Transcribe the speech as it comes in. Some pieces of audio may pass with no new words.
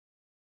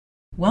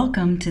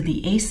Welcome to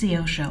the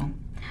ACO Show.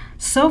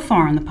 So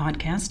far on the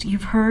podcast,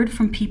 you've heard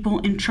from people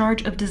in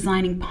charge of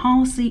designing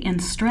policy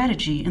and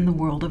strategy in the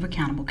world of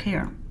accountable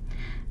care.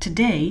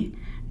 Today,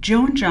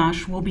 Joe and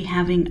Josh will be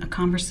having a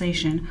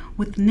conversation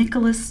with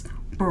Nicholas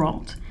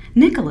Berault.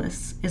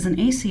 Nicholas is an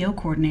ACO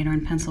coordinator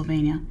in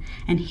Pennsylvania,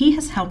 and he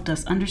has helped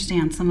us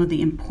understand some of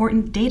the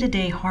important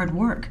day-to-day hard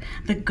work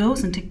that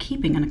goes into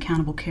keeping an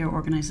accountable care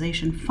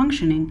organization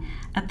functioning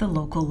at the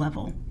local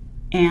level.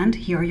 And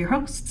here are your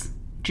hosts.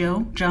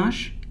 Joe,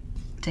 Josh,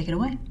 take it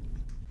away.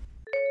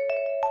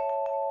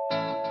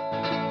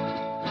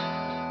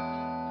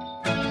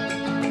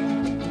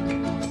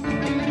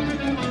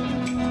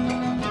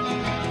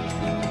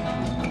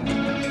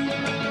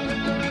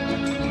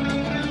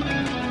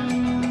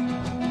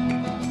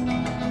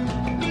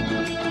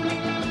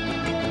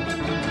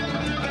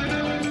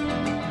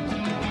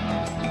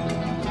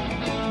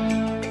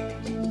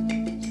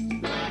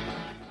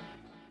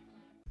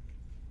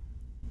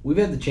 We've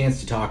had the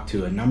chance to talk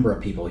to a number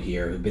of people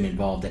here who've been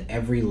involved at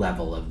every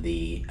level of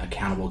the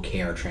accountable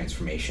care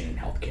transformation in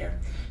healthcare.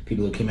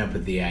 People who came up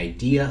with the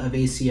idea of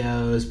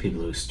ACOs,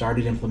 people who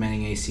started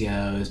implementing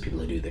ACOs, people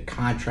who do the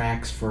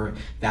contracts for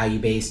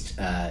value-based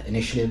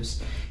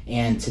initiatives.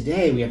 And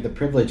today we have the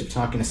privilege of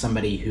talking to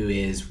somebody who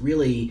is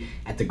really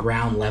at the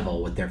ground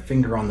level with their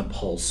finger on the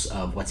pulse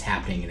of what's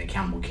happening in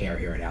accountable care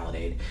here at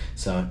Aledade.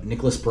 So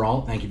Nicholas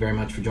Berault, thank you very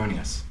much for joining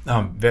us.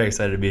 I'm very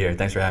excited to be here.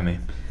 Thanks for having me.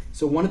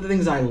 So one of the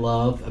things I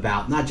love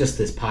about not just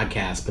this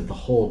podcast, but the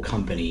whole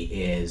company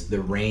is the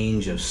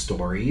range of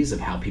stories of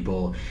how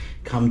people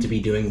come to be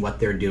doing what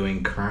they're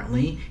doing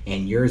currently.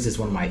 And yours is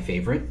one of my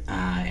favorite.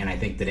 And I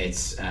think that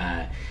it's,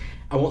 I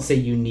won't say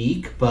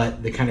unique,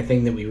 but the kind of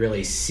thing that we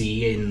really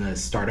see in the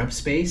startup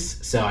space.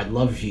 So I'd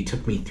love if you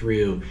took me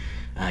through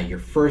your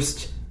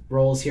first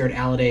roles here at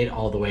Aledade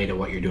all the way to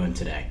what you're doing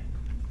today.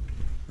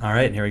 All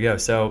right, here we go.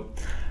 So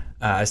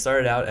I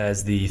started out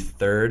as the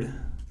third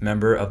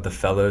member of the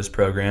Fellows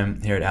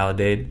program here at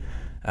Aledade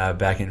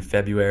back in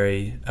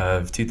February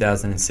of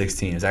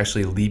 2016. It was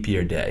actually leap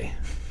year day,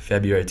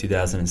 February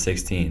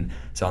 2016,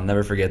 so I'll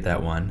never forget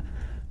that one.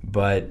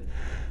 But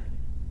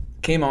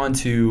came on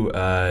to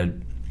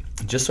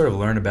just sort of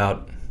learn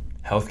about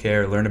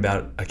healthcare, learn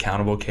about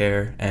accountable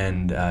care,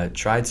 and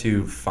try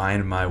to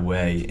find my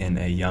way in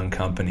a young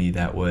company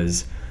that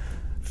was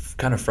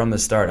kind of from the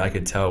start, I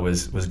could tell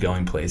was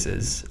going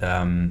places.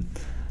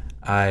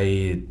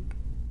 I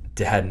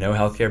had no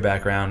healthcare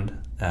background.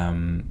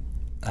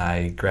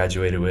 I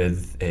graduated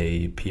with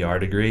a PR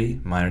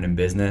degree, minored in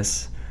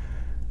business,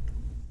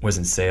 was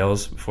in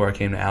sales before I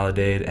came to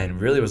Aledade,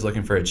 and really was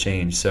looking for a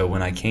change. So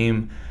when I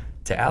came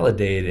to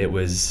Aledade, it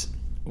was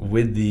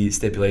with the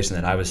stipulation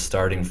that I was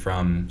starting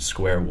from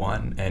square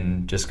one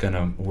and just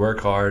gonna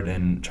work hard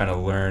and trying to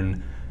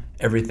learn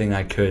everything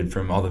I could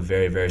from all the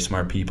very, very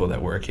smart people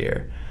that work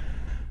here.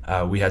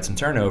 We had some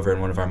turnover in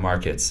one of our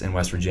markets in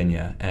West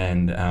Virginia,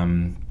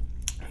 and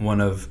one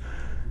of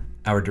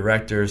our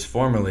directors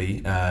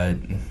formerly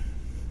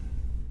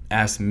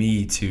asked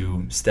me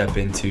to step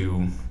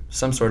into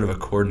some sort of a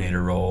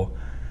coordinator role,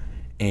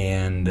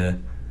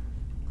 and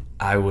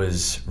I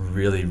was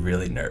really,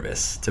 really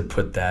nervous, to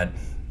put that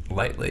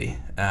lightly.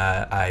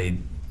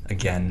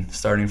 Again,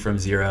 starting from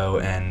zero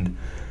and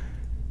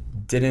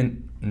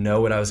didn't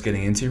know what I was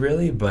getting into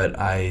really, but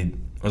I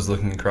was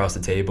looking across the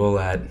table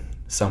at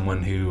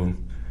someone who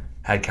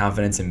had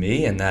confidence in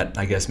me, and that,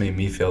 I guess, made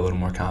me feel a little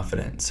more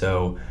confident.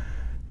 So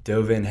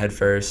dove in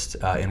headfirst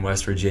in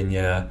West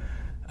Virginia,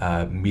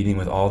 meeting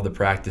with all the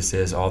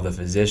practices, all the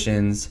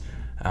physicians,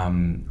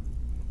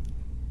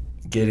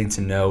 getting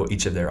to know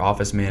each of their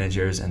office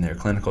managers and their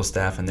clinical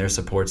staff and their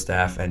support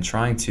staff, and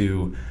trying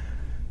to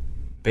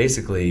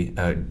basically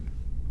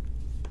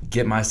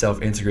get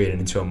myself integrated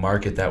into a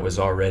market that was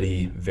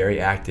already very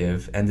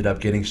active. Ended up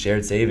getting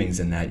shared savings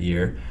in that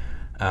year,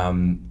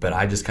 but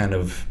I just kind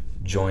of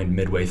joined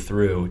midway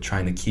through,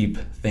 trying to keep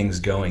things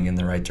going in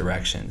the right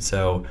direction.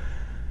 So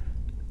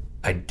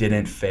I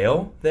didn't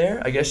fail there,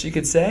 I guess you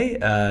could say.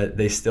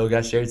 They still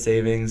got shared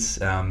savings.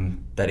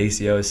 That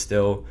ACO is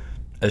still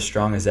as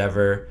strong as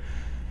ever.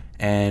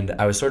 And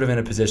I was sort of in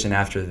a position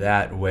after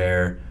that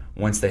where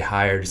once they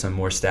hired some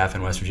more staff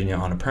in West Virginia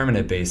on a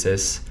permanent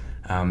basis,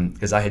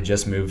 because I had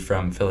just moved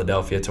from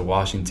Philadelphia to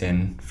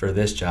Washington for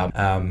this job,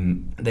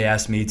 they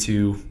asked me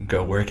to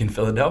go work in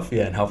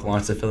Philadelphia and help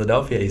launch the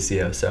Philadelphia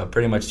ACO. So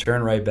pretty much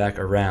turn right back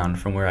around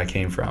from where I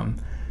came from.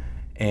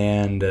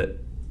 And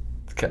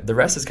the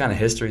rest is kind of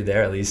history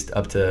there, at least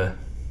up to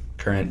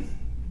current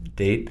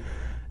date.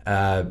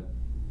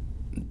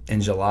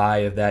 In July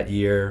of that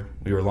year,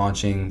 we were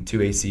launching 2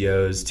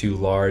 ACOs, 2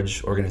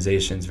 large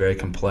organizations, very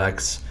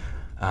complex,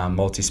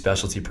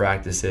 multi-specialty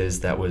practices.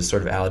 That was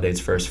sort of Aledade's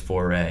first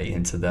foray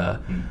into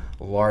the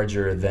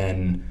larger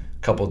than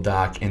couple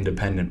doc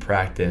independent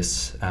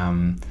practice.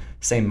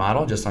 Same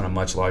model, just on a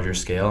much larger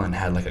scale, and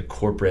had like a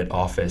corporate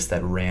office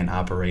that ran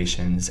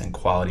operations and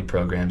quality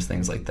programs,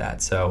 things like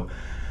that. So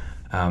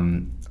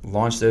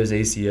launched those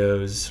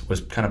ACOs,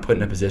 was kind of put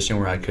in a position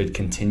where I could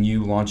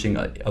continue launching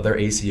other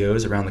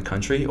ACOs around the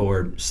country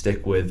or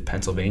stick with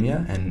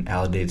Pennsylvania and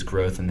Aledade's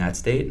growth in that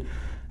state.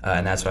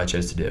 And that's what I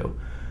chose to do.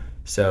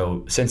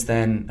 So since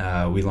then,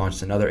 we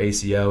launched another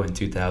ACO in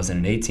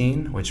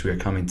 2018, which we are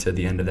coming to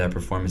the end of that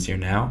performance year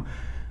now,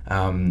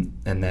 and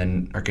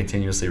then are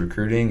continuously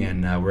recruiting,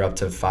 and we're up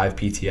to 5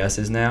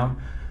 PTSs now.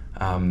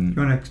 You want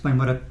to explain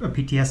what a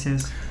PTS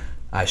is?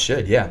 I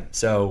should, yeah.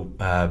 So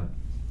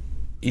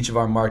each of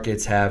our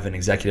markets have an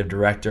executive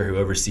director who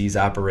oversees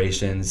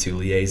operations, who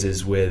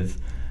liaises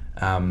with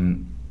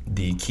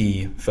the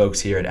key folks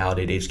here at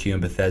Aledade HQ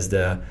in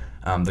Bethesda.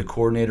 The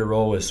coordinator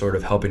role is sort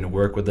of helping to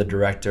work with the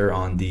director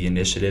on the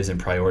initiatives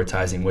and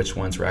prioritizing which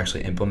ones we're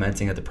actually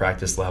implementing at the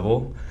practice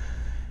level.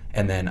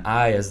 And then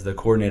I, as the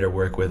coordinator,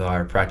 work with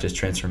our practice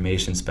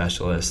transformation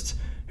specialists,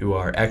 who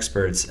are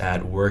experts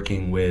at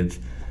working with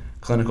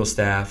clinical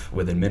staff,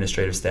 with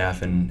administrative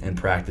staff in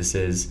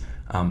practices,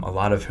 a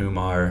lot of whom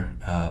are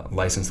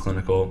licensed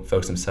clinical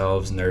folks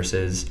themselves,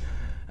 nurses,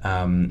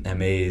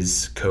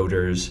 MAs,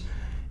 coders,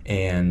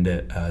 and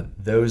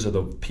those are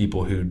the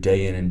people who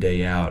day in and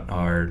day out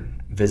are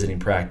visiting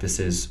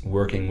practices,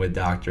 working with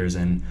doctors,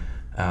 and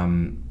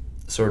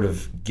sort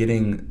of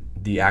getting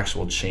the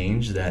actual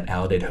change that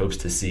Aledade hopes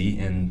to see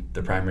in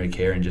the primary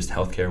care and just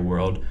healthcare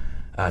world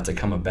to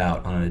come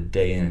about on a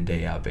day in and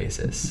day out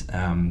basis.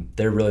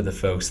 They're really the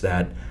folks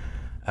that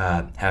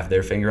have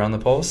their finger on the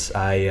pulse.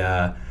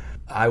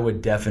 I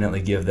would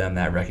definitely give them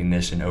that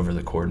recognition over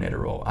the coordinator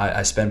role.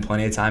 I spend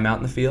plenty of time out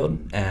in the field,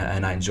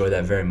 and I enjoy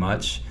that very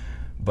much,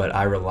 but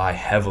I rely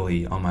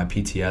heavily on my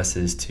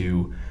PTSs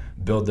to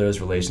build those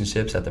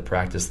relationships at the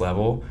practice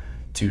level,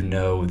 to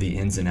know the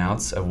ins and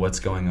outs of what's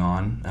going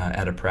on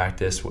at a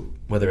practice,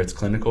 whether it's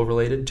clinical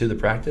related to the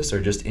practice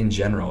or just in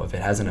general. If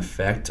it has an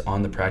effect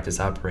on the practice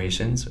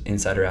operations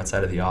inside or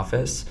outside of the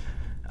office,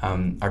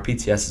 our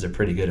PTSs are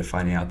pretty good at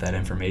finding out that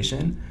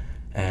information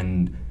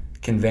and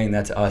conveying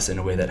that to us in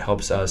a way that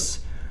helps us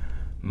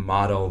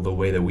model the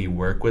way that we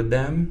work with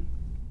them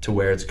to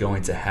where it's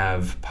going to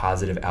have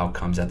positive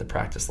outcomes at the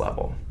practice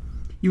level.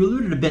 You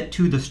alluded a bit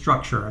to the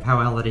structure of how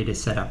Aledade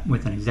is set up,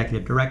 with an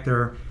executive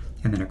director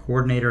and then a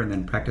coordinator and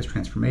then practice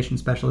transformation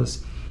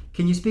specialists.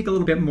 Can you speak a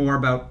little bit more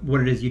about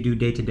what it is you do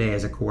day to day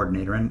as a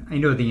coordinator? And I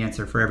know the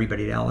answer for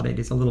everybody at Aledade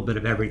is a little bit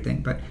of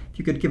everything, but if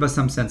you could give us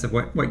some sense of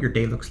what your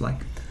day looks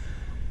like.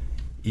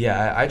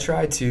 Yeah, I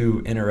try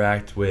to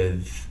interact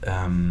with,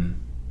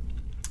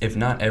 if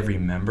not every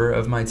member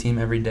of my team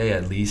every day,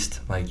 at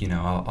least,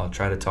 I'll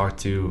try to talk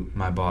to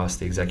my boss,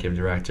 the executive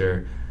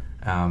director,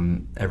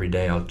 every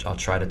day. I'll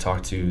try to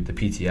talk to the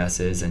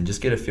PTSs and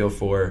just get a feel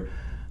for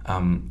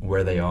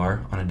where they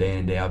are on a day in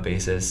and day out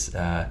basis.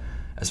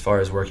 As far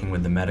as working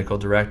with the medical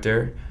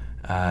director,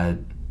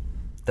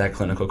 that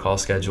clinical call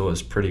schedule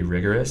is pretty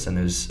rigorous, and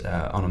there's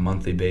on a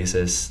monthly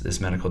basis,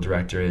 this medical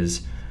director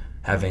is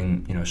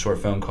having short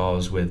phone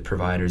calls with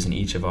providers in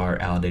each of our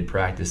Aledade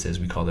practices.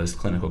 We call those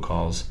clinical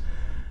calls,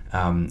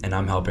 and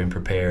I'm helping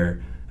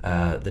prepare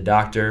the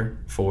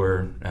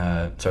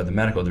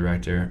medical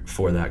director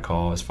for that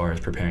call, as far as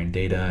preparing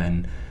data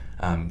and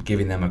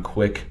giving them a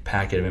quick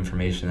packet of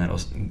information that'll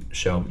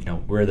show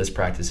where this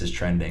practice is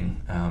trending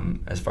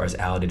as far as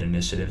Aledade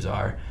initiatives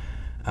are.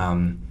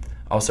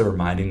 Also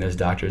reminding those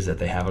doctors that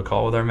they have a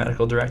call with our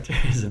medical director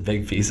is a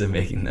big piece of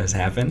making those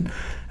happen.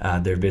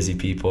 They're busy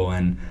people,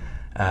 and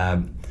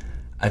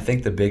I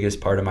think the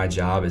biggest part of my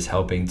job is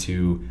helping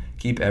to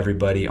keep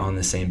everybody on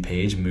the same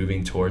page,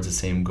 moving towards the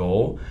same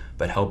goal,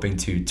 but helping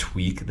to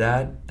tweak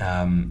that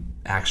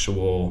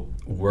actual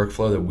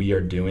workflow that we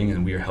are doing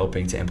and we are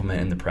helping to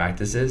implement in the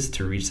practices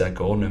to reach that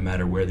goal, no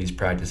matter where these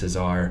practices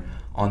are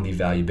on the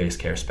value-based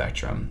care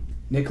spectrum.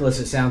 Nicholas,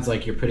 it sounds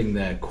like you're putting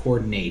the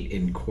coordinate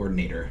in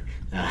coordinator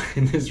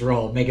in this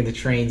role, making the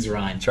trains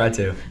run. Try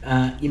to.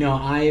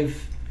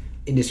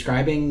 In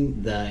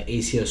describing the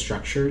ACO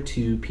structure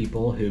to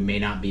people who may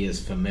not be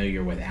as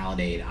familiar with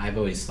Aledade, I've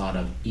always thought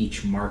of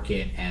each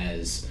market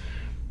as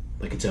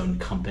like its own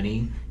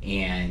company,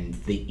 and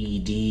the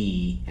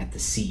ED at the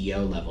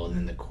CEO level, and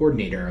then the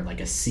coordinator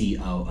like a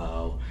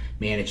COO,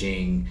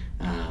 managing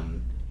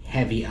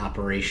heavy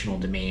operational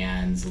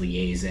demands,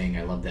 liaising,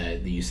 I love the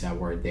use of that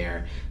word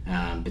there,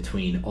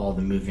 between all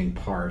the moving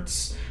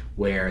parts,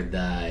 where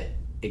the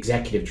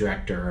executive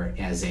director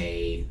as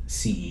a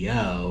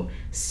CEO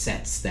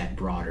sets that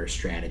broader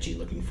strategy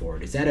looking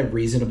forward. Is that a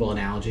reasonable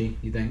analogy,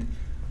 you think?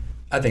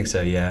 I think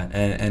so, yeah.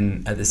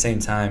 And at the same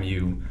time,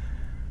 you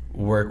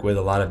work with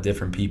a lot of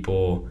different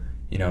people,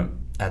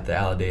 at the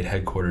Aledade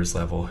headquarters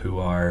level, who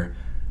are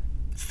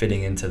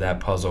fitting into that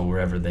puzzle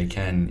wherever they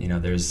can.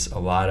 There's a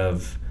lot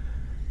of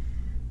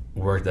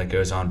work that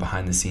goes on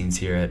behind the scenes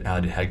here at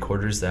Aledade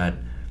headquarters that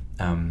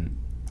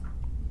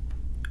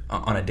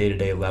on a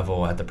day-to-day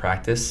level at the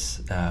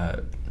practice,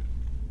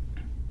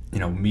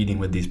 meeting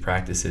with these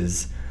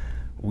practices,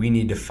 we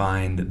need to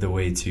find the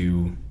way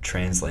to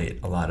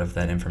translate a lot of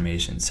that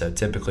information. So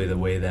typically the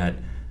way that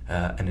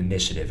an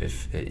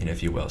initiative,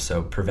 if you will,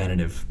 so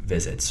preventative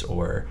visits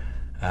or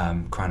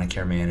chronic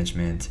care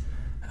management,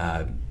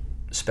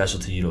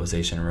 specialty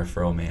utilization and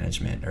referral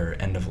management or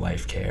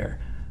end-of-life care.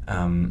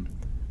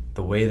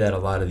 The way that a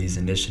lot of these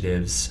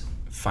initiatives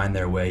find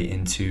their way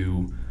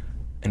into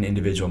an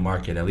individual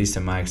market, at least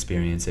in my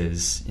experience,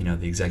 is,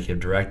 the executive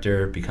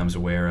director becomes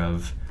aware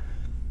of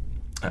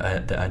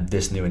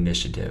this new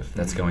initiative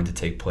that's going to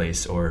take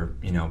place or,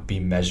 be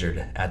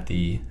measured at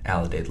the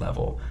Aledade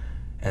level.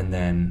 And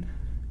then,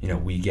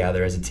 we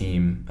gather as a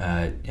team.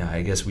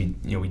 I guess we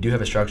do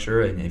have a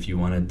structure, and if you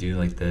want to do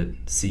like the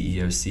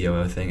CEO,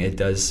 COO thing, it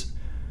does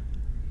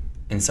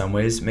in some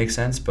ways make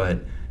sense, but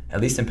at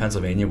least in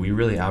Pennsylvania, we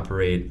really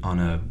operate on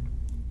a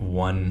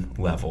one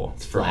level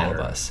for all of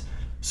us.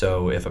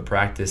 So if a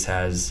practice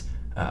has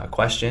a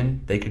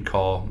question, they could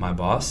call my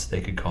boss,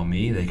 they could call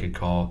me, they could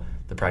call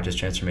the practice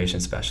transformation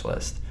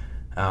specialist.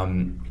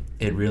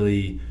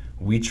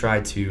 We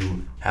try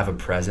to have a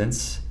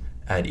presence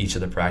at each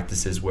of the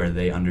practices where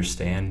they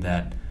understand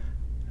that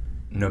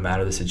no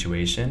matter the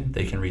situation,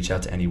 they can reach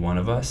out to any one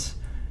of us,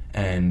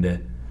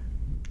 and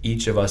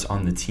each of us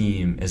on the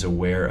team is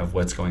aware of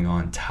what's going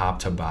on top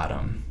to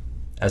bottom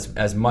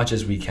as much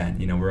as we can.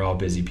 We're all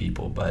busy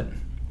people, but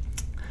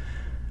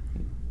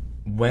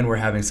when we're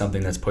having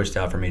something that's pushed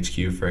out from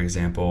HQ, for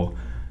example,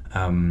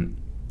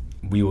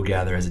 we will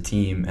gather as a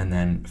team and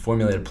then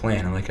formulate a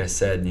plan. And like I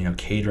said,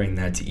 catering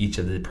that to each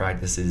of the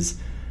practices'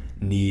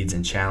 needs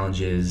and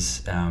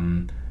challenges.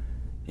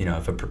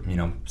 If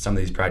some of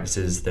these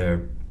practices,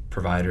 their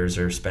providers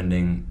are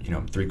spending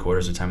 3/4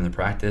 of the time in the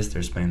practice,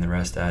 they're spending the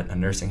rest at a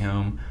nursing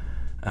home.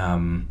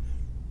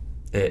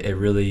 It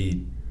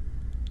really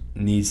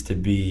needs to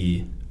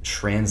be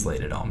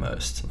translated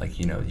almost. Like,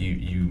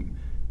 you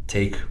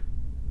take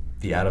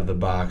the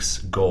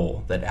out-of-the-box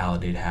goal that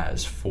Aledade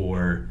has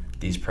for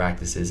these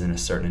practices in a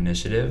certain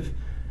initiative,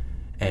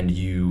 and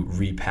you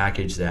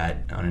repackage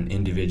that on an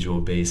individual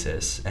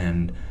basis.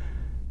 And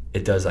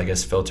it does, I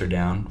guess, filter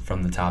down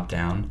from the top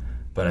down.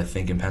 But I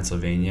think in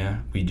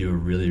Pennsylvania, we do a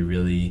really,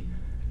 really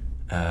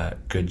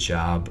good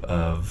job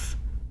of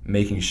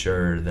making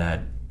sure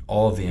that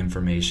all of the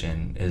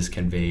information is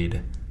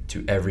conveyed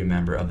to every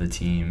member of the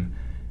team.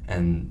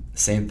 And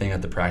same thing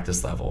at the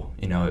practice level.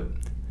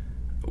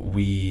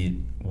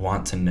 We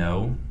want to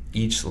know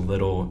each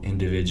little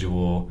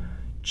individual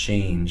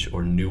change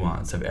or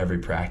nuance of every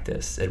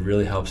practice. It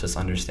really helps us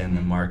understand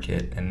the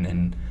market,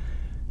 and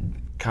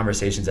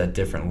conversations at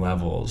different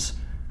levels.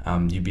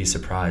 You'd be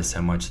surprised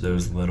how much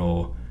those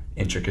little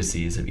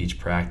intricacies of each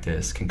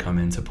practice can come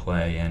into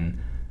play. And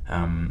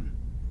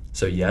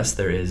so yes,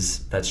 there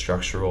is that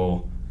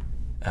structural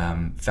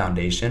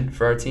foundation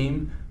for our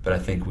team, but I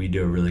think we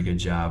do a really good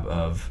job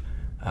of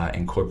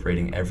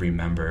incorporating every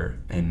member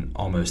in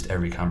almost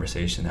every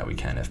conversation that we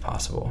can, if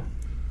possible.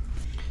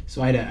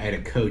 So I had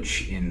a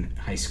coach in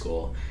high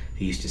school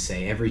who used to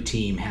say every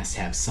team has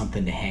to have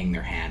something to hang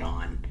their hat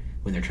on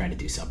when they're trying to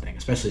do something,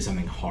 especially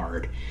something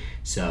hard.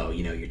 So,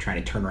 you're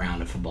trying to turn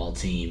around a football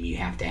team, you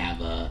have to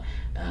have a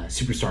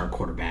superstar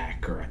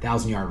quarterback or a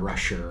 1,000-yard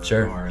rusher,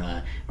 sure, or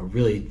a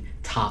really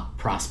top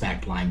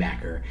prospect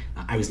linebacker.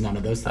 I was none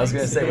of those things. I was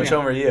going to say, which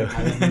one were you?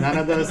 I was none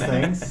of those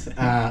things.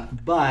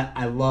 But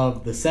I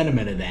love the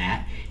sentiment of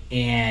that.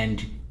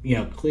 And,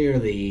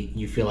 clearly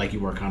you feel like you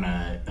work on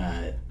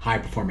a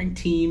high-performing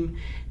team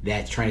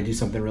that's trying to do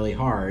something really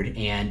hard.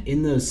 And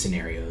in those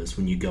scenarios,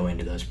 when you go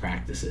into those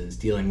practices,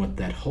 dealing with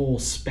that whole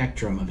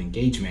spectrum of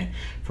engagement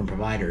from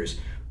providers,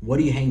 what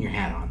do you hang your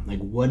hat on? Like,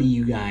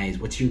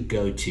 what's your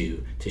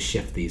go-to to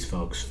shift these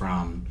folks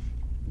from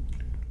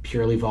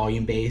purely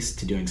volume-based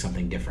to doing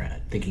something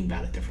different, thinking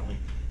about it differently?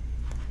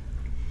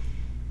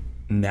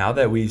 Now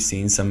that we've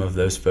seen some of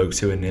those folks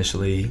who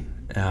initially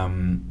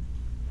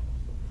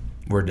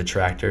were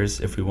detractors,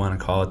 if we want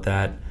to call it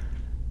that,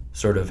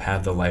 sort of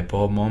have the light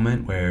bulb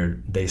moment where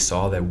they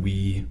saw that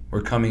we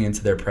were coming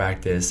into their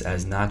practice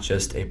as not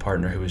just a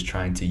partner who was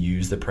trying to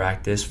use the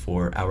practice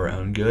for our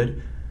own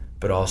good,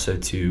 but also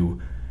to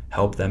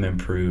help them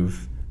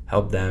improve,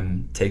 help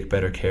them take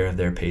better care of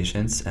their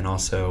patients, and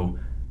also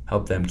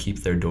help them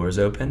keep their doors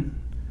open.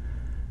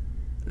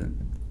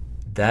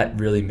 That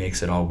really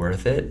makes it all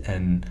worth it.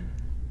 And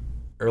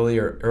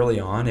early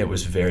on, it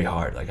was very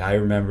hard. Like, I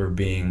remember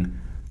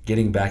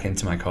getting back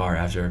into my car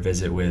after a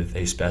visit with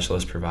a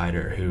specialist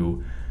provider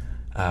who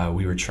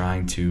we were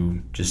trying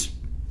to just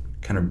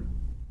kind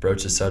of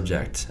broach the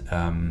subject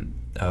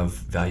of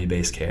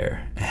value-based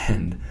care,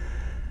 and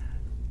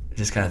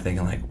just kind of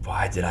thinking, like,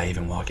 why did I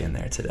even walk in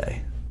there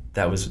today?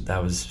 That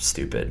was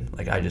stupid.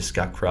 Like, I just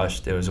got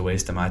crushed. It was a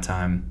waste of my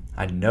time.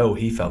 I know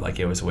he felt like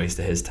it was a waste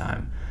of his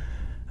time.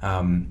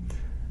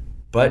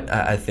 But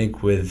I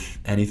think with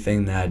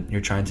anything that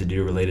you're trying to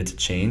do related to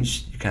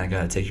change, you kind of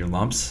got to take your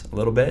lumps a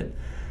little bit.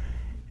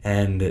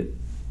 And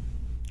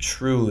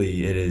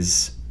truly, it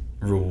is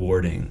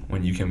rewarding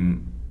when you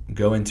can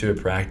go into a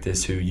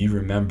practice who you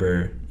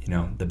remember,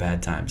 the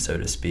bad times, so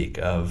to speak,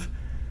 of,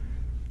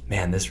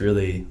 man, this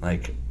really,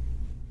 like,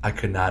 I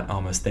could not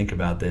almost think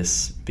about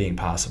this being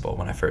possible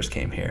when I first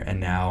came here. And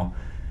now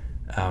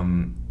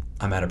I'm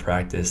at a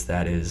practice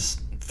that is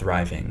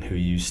thriving, who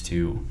used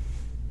to,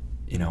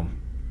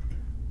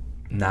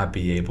 not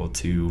be able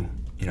to,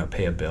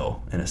 pay a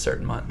bill in a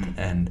certain month.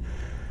 And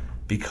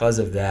because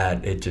of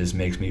that, it just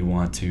makes me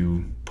want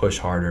to push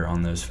harder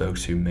on those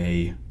folks who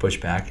may push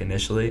back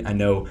initially. I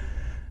know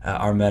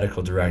our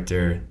medical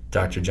director,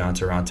 Dr. John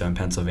Toronto in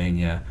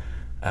Pennsylvania,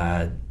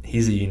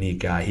 he's a unique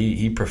guy.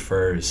 He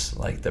prefers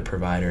like the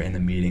provider in the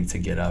meeting to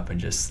get up and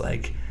just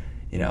like,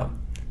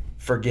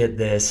 forget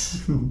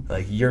this,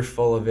 like you're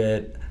full of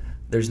it.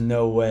 There's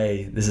no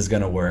way this is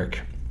going to work.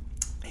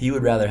 He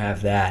would rather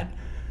have that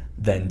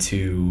than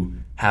to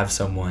have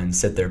someone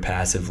sit there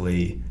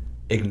passively,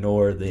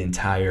 ignore the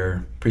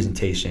entire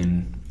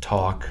presentation,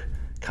 talk,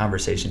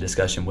 conversation,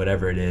 discussion,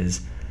 whatever it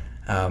is,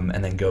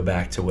 and then go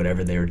back to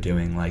whatever they were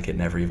doing like it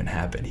never even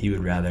happened. He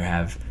would rather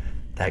have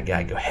that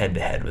guy go head to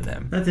head with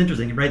him. That's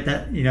interesting, right?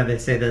 That they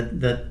say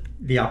that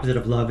the opposite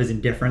of love is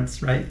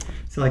indifference, right?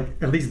 So like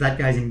at least that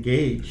guy's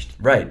engaged.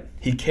 Right.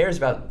 He cares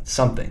about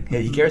something.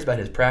 He cares about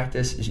his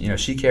practice.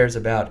 She cares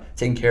about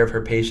taking care of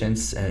her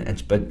patients,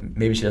 but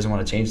maybe she doesn't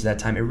want to change that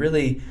time. It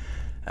really,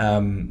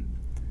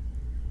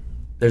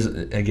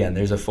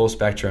 there's a full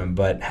spectrum,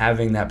 but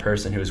having that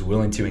person who is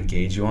willing to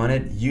engage you on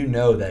it,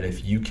 that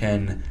if you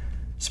can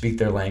speak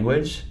their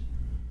language,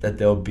 that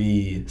they'll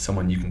be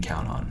someone you can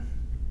count on.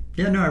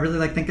 Yeah, no, I really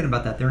like thinking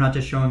about that. They're not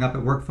just showing up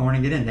at work,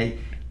 phoning it in.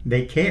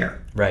 They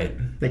care. Right.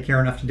 They care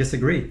enough to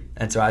disagree.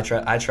 And so I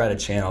try to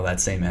channel that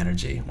same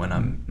energy when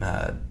I'm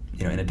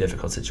in a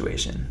difficult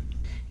situation.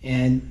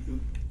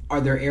 And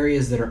are there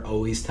areas that are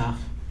always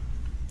tough?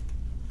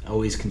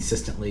 Always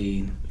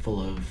consistently full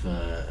of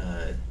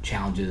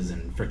challenges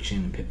and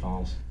friction and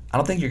pitfalls? I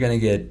don't think you're going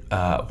to get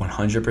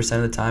 100%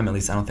 of the time. At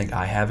least I don't think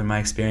I have in my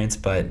experience.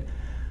 But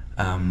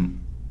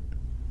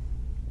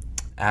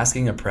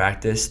asking a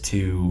practice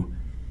to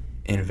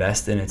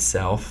invest in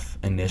itself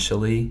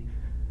initially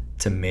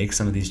to make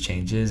some of these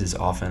changes is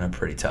often a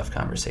pretty tough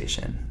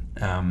conversation.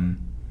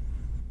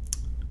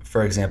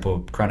 For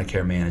example, chronic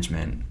care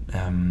management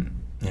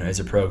is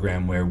a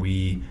program where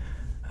we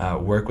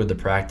work with the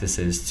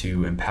practices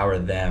to empower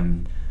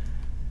them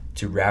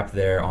to wrap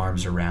their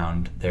arms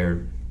around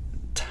their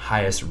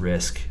highest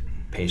risk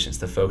patients,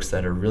 the folks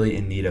that are really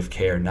in need of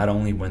care, not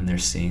only when they're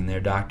seeing their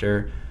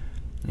doctor,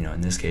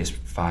 in this case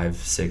 5,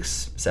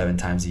 6, 7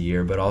 times a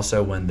year, but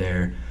also when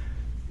they're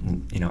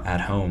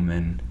at home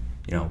and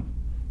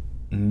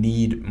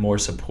need more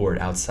support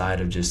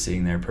outside of just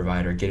seeing their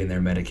provider, getting their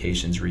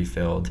medications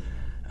refilled,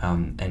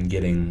 and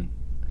getting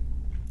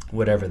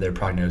whatever their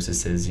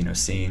prognosis is,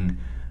 seeing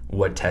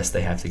what tests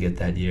they have to get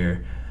that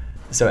year.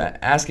 So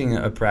asking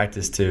a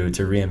practice to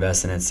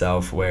reinvest in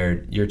itself,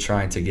 where you're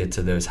trying to get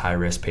to those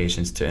high-risk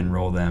patients to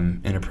enroll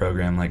them in a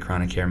program like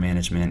chronic care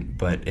management,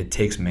 but it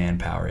takes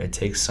manpower. It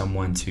takes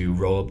someone to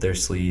roll up their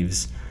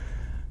sleeves,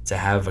 to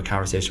have a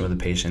conversation with a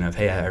patient of,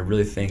 hey, I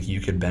really think you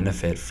could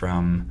benefit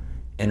from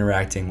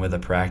interacting with a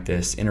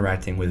practice,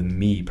 interacting with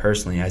me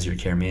personally as your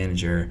care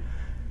manager,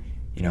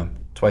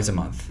 twice a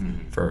month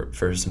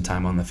for some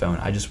time on the phone.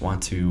 I just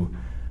want to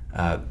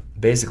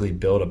basically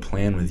build a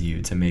plan with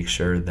you to make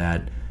sure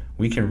that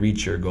we can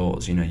reach your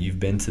goals. You've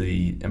been to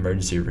the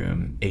emergency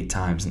room 8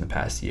 times in the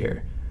past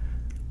year.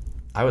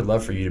 I would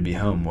love for you to be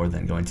home more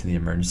than going to the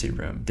emergency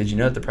room. Did you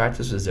know that the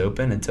practice was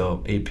open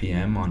until 8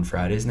 p.m. on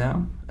Fridays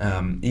now?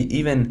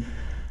 Even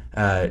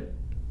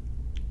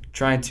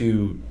trying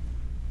to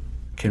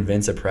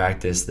convince a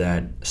practice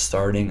that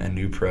starting a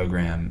new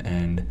program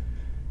and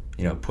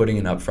putting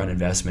an upfront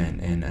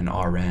investment in an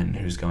RN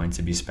who's going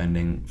to be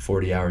spending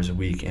 40 hours a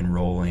week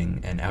enrolling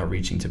and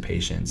outreaching to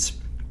patients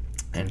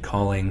and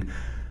calling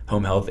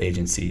home health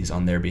agencies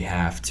on their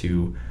behalf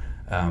to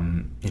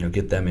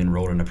get them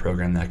enrolled in a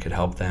program that could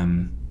help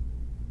them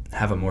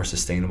have a more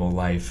sustainable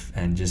life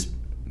and just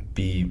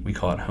be, we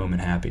call it home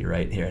and happy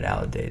right here at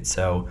Aledade.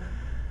 So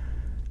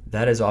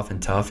that is often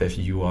tough if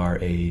you are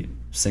a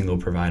single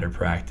provider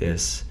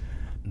practice.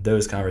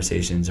 Those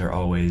conversations are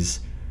always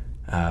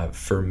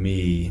for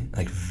me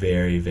like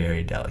very,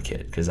 very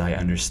delicate, because I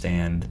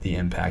understand the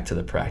impact to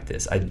the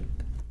practice.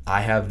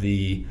 I have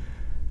the,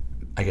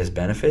 I guess,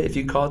 benefit, if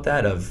you call it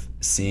that, of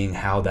seeing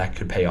how that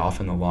could pay off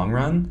in the long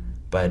run,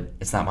 but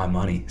it's not my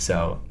money,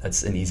 so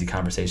that's an easy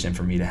conversation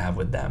for me to have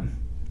with them.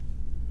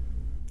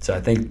 So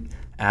I think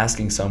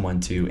asking someone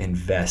to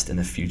invest in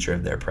the future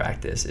of their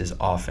practice is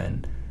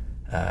often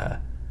a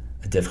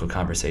difficult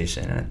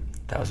conversation, and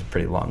that was a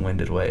pretty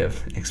long-winded way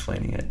of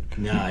explaining it.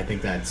 No, I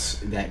think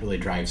that really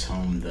drives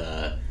home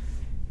the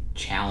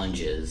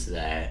challenges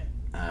that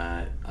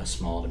a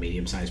small to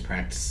medium-sized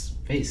practice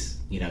face.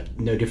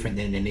 No different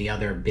than any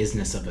other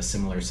business of a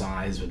similar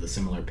size with a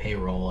similar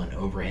payroll and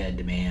overhead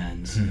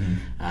demands,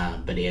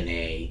 but in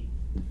a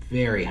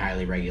very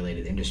highly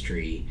regulated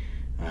industry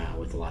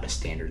with a lot of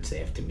standards they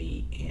have to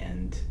meet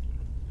and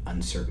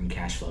uncertain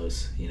cash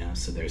flows.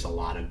 So there's a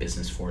lot of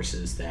business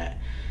forces that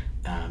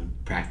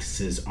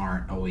practices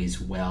aren't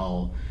always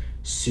well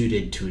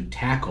suited to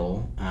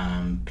tackle,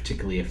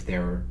 particularly if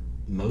they're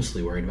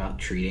mostly worried about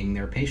treating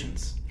their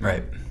patients.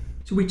 Right.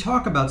 So we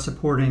talk about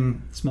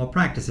supporting small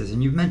practices,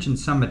 and you've mentioned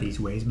some of these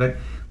ways, but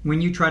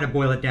when you try to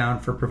boil it down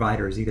for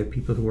providers, either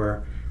people who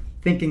are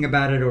thinking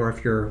about it or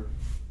if you're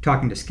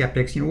talking to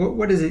skeptics,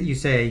 what is it you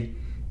say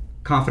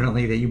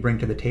confidently that you bring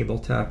to the table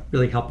to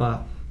really help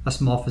a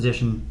small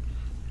physician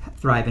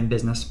thrive in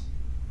business?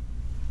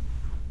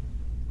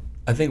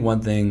 I think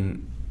one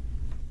thing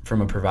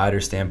from a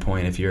provider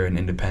standpoint, if you're an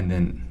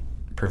independent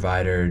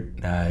provider,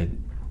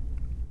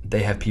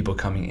 they have people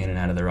coming in and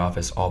out of their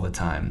office all the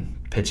time,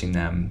 pitching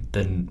them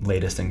the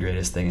latest and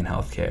greatest thing in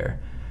healthcare.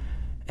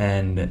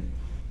 And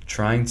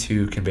trying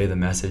to convey the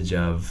message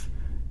of,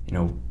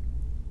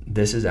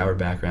 this is our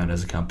background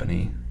as a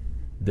company.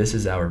 This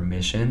is our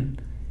mission.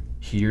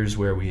 Here's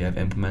where we have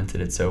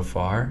implemented it so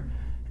far.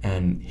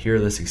 And here are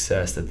the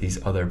success that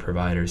these other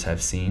providers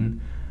have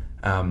seen.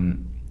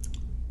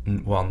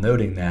 While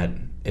noting that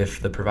if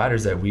the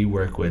providers that we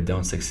work with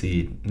don't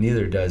succeed,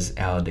 neither does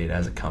Aledade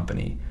as a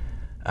company.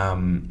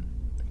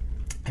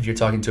 If you're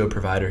talking to a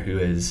provider who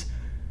is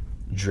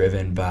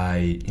driven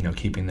by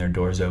keeping their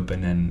doors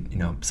open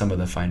and some of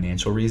the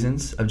financial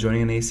reasons of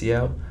joining an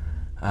ACO,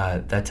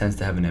 that tends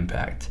to have an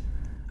impact.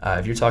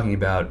 If you're talking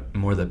about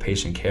more the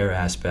patient care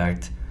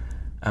aspect,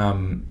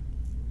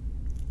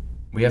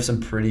 we have some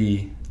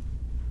pretty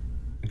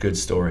good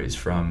stories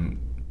from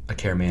a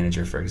care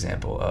manager, for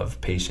example,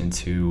 of patients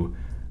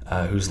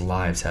whose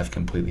lives have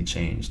completely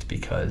changed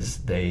because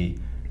they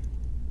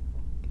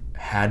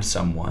had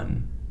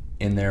someone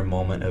in their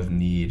moment of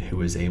need who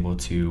was able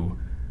to,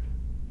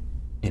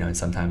 and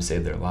sometimes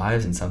save their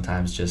lives and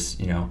sometimes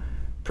just,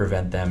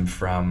 prevent them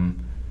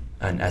from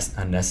an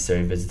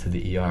unnecessary visit to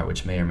the ER,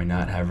 which may or may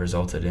not have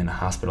resulted in a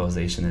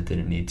hospitalization that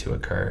didn't need to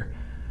occur.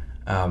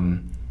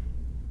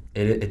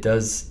 It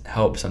does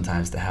help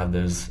sometimes to have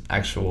those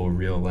actual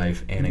real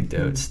life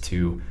anecdotes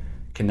to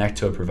connect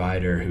to a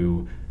provider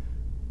who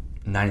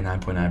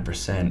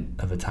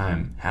 99.9% of the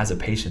time has a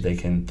patient they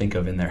can think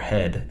of in their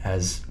head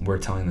as we're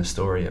telling the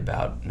story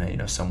about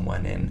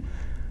someone in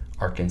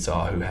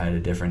Arkansas who had a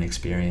different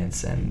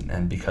experience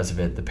and because of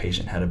it the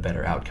patient had a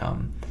better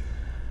outcome.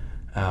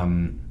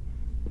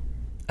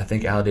 I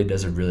think Aledade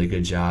does a really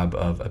good job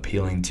of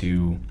appealing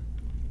to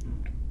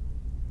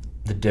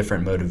the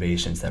different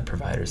motivations that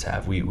providers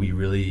have. We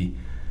really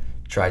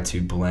try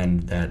to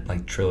blend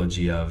that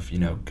trilogy of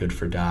good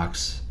for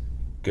docs,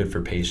 good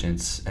for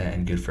patients,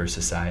 and good for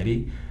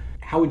society.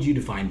 How would you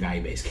define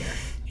value-based care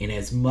in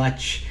as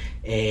much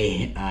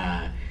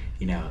a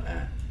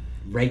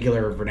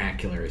regular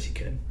vernacular as you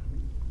could?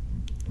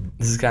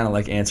 This is kind of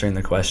like answering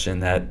the question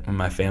that when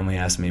my family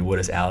asked me, what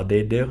does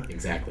Aledade do?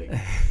 Exactly.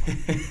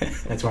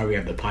 That's why we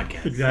have the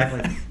podcast.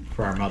 Exactly.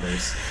 For our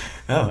mothers.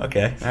 Oh,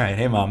 okay. All right.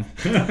 Hey, Mom.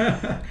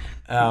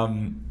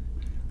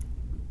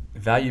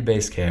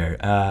 Value-based care.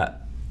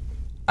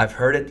 I've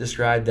heard it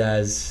described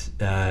as,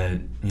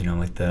 the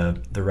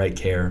right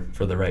care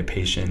for the right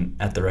patient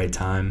at the right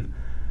time.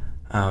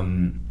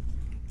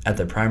 At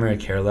the primary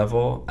care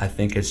level, I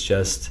think it's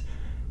just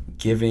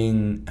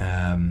giving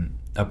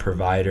a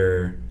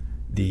provider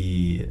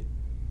the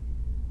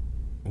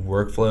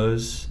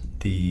workflows,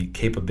 the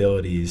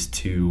capabilities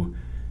to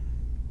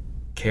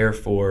care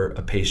for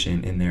a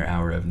patient in their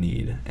hour of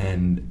need.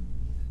 And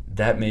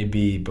that may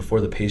be before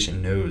the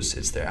patient knows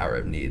it's their hour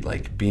of need,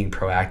 like being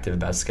proactive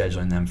about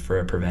scheduling them for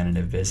a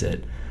preventative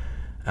visit.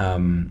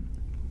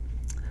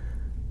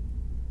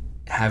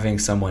 Having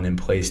someone in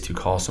place to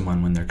call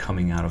someone when they're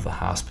coming out of the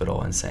hospital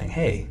and saying,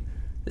 hey,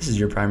 this is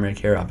your primary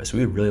care office.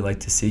 We would really like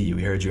to see you.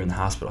 We heard you're in the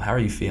hospital. How are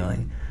you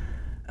feeling?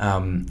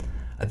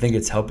 I think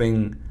it's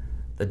helping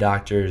the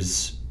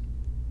doctors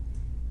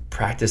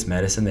practice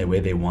medicine the way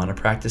they want to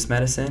practice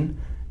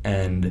medicine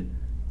and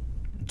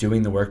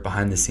doing the work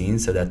behind the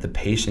scenes so that the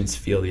patients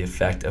feel the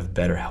effect of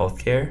better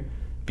healthcare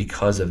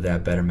because of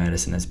that better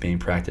medicine that's being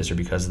practiced or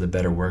because of the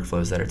better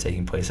workflows that are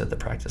taking place at the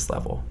practice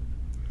level.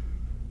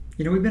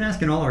 We've been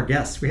asking all our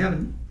guests. We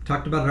haven't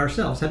talked about it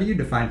ourselves. How do you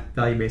define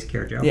value-based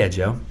care, Joe? Yeah,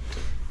 Joe.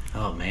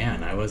 Oh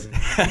man, I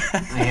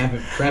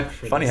haven't prepped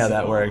for this. Funny how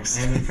that works.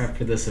 I haven't prepped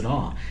for this at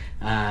all.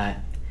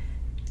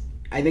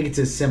 I think it's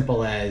as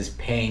simple as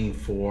paying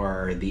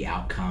for the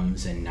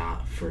outcomes and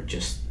not for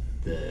just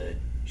the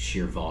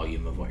sheer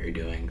volume of what you're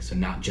doing. So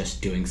not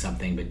just doing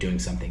something, but doing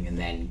something and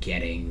then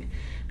getting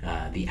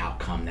the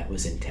outcome that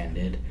was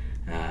intended.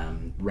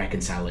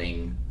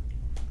 Reconciling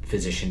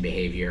physician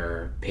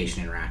behavior,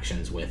 patient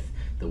interactions with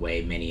the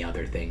way many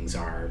other things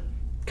are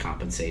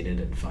compensated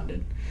and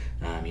funded.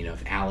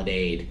 If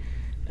Aledade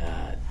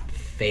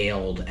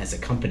failed as a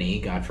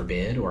company, God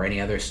forbid, or any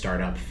other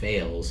startup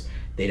fails,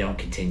 they don't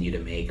continue to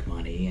make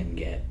money and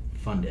get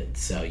funded.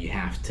 So you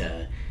have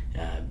to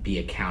be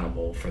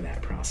accountable for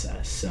that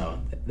process. So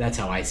that's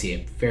how I see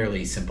it.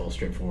 Fairly simple,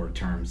 straightforward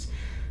terms.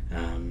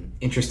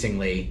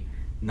 Interestingly,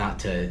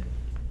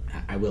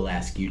 I will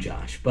ask you,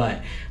 Josh,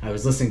 but I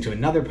was listening to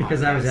another podcast.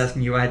 Because I was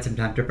asking you, I had some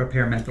time to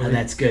prepare mentally. Oh,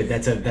 that's good.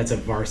 That's a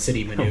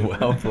varsity maneuver.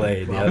 Well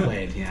played. Well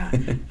played, yeah.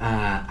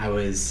 I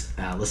was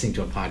listening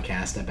to a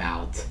podcast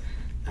about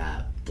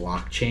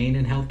blockchain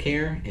in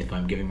healthcare, if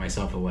I'm giving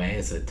myself away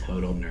as a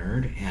total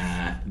nerd.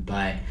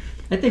 But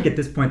I think at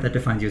this point that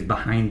defines you as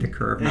behind the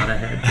curve, not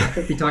ahead.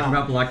 If you talk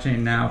about blockchain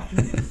now.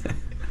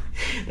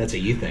 That's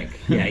what you think.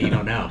 Yeah, you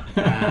don't know.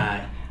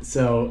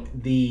 So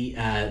the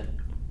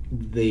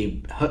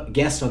the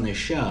guest on this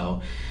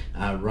show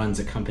runs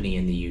a company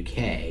in the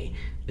UK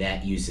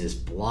that uses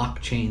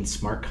blockchain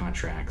smart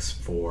contracts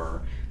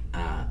for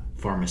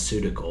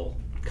pharmaceutical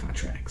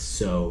contracts.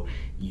 So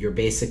you're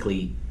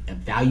basically a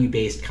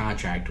value-based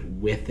contract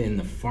within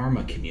the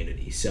pharma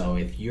community. So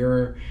if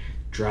your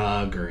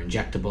drug or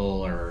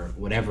injectable or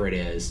whatever it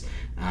is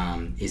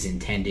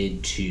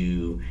intended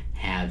to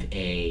have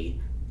a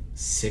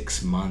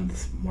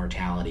 6-month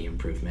mortality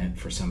improvement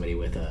for somebody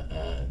with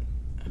a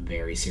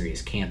very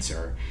serious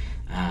cancer,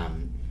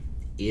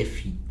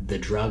 if the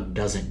drug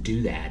doesn't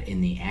do that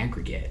in the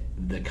aggregate,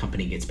 the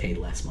company gets paid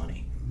less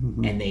money.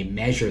 Mm-hmm. And they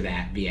measure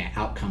that via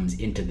outcomes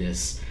into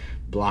this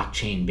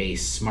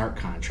blockchain-based smart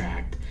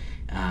contract,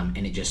 and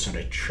it just sort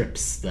of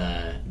trips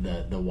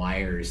the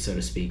wires, so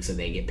to speak, so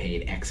they get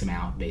paid X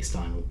amount based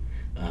on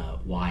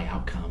Y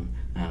outcome.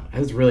 It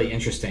was really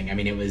interesting. I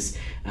mean, it was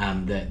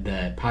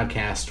the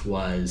podcast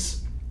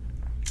was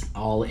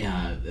all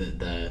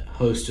the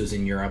host was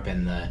in Europe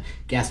and the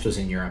guest was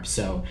in Europe,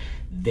 so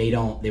they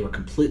were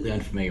completely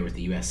unfamiliar with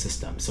the U.S.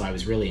 system. So I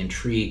was really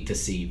intrigued to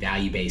see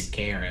value-based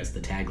care as the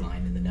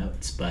tagline in the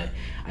notes. But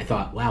I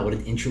thought, wow, what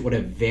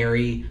a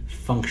very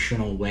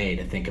functional way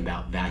to think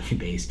about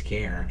value-based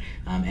care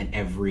at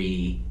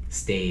every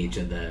stage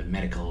of the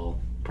medical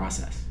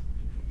process.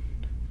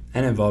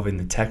 And involving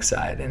the tech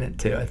side in it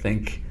too. I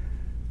think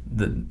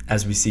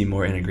as we see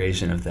more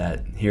integration of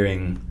that,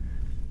 hearing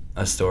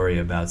a story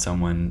about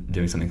someone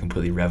doing something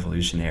completely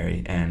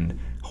revolutionary and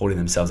holding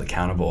themselves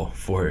accountable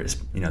for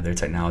their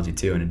technology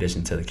too, in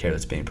addition to the care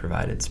that's being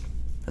provided,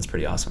 that's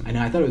pretty awesome. I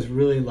know. I thought it was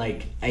really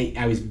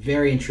I was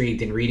very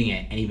intrigued in reading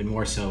it, and even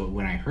more so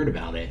when I heard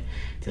about it,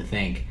 to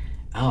think,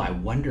 oh, I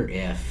wonder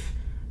if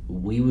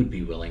we would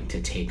be willing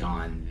to take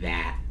on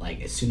that.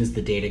 Like, as soon as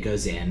the data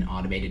goes in,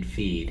 automated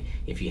feed,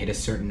 if you hit a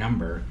certain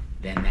number,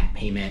 then that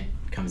payment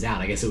comes out.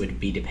 I guess it would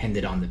be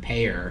dependent on the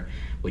payer,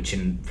 which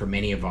for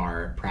many of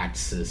our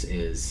practices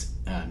is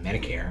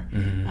Medicare.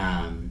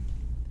 Mm-hmm.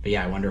 But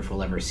yeah, I wonder if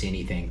we'll ever see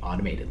anything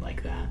automated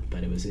like that.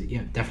 But it was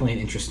definitely an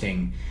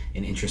interesting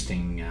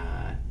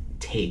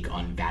take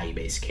on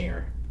value-based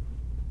care.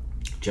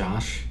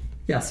 Josh?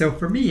 Yeah, so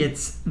for me,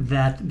 it's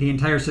that the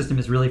entire system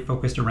is really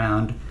focused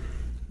around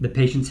the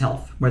patient's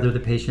health, whether the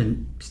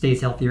patient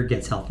stays healthy or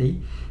gets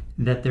healthy,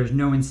 that there's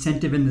no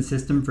incentive in the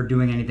system for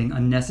doing anything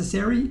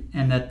unnecessary,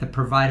 and that the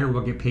provider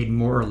will get paid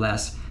more or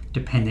less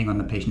depending on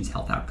the patient's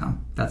health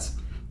outcome. That's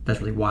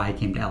really why I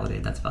came to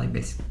Aledade. That's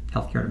value-based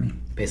healthcare to me.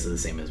 Basically the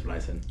same as what I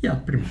said. Yeah,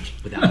 pretty much.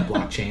 Without the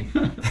blockchain.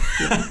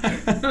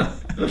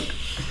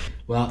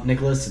 Well,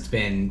 Nicholas, it's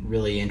been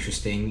really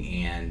interesting,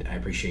 and I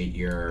appreciate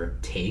your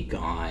take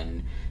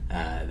on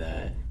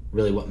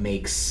really what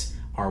makes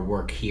our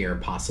work here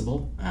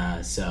possible.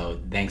 So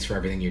thanks for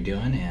everything you're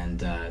doing, and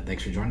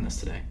thanks for joining us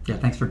today. Yeah,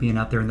 thanks for being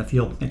out there in the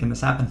field making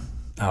this happen.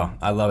 Oh,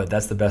 I love it.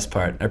 That's the best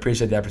part. I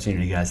appreciate the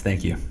opportunity, guys.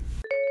 Thank you.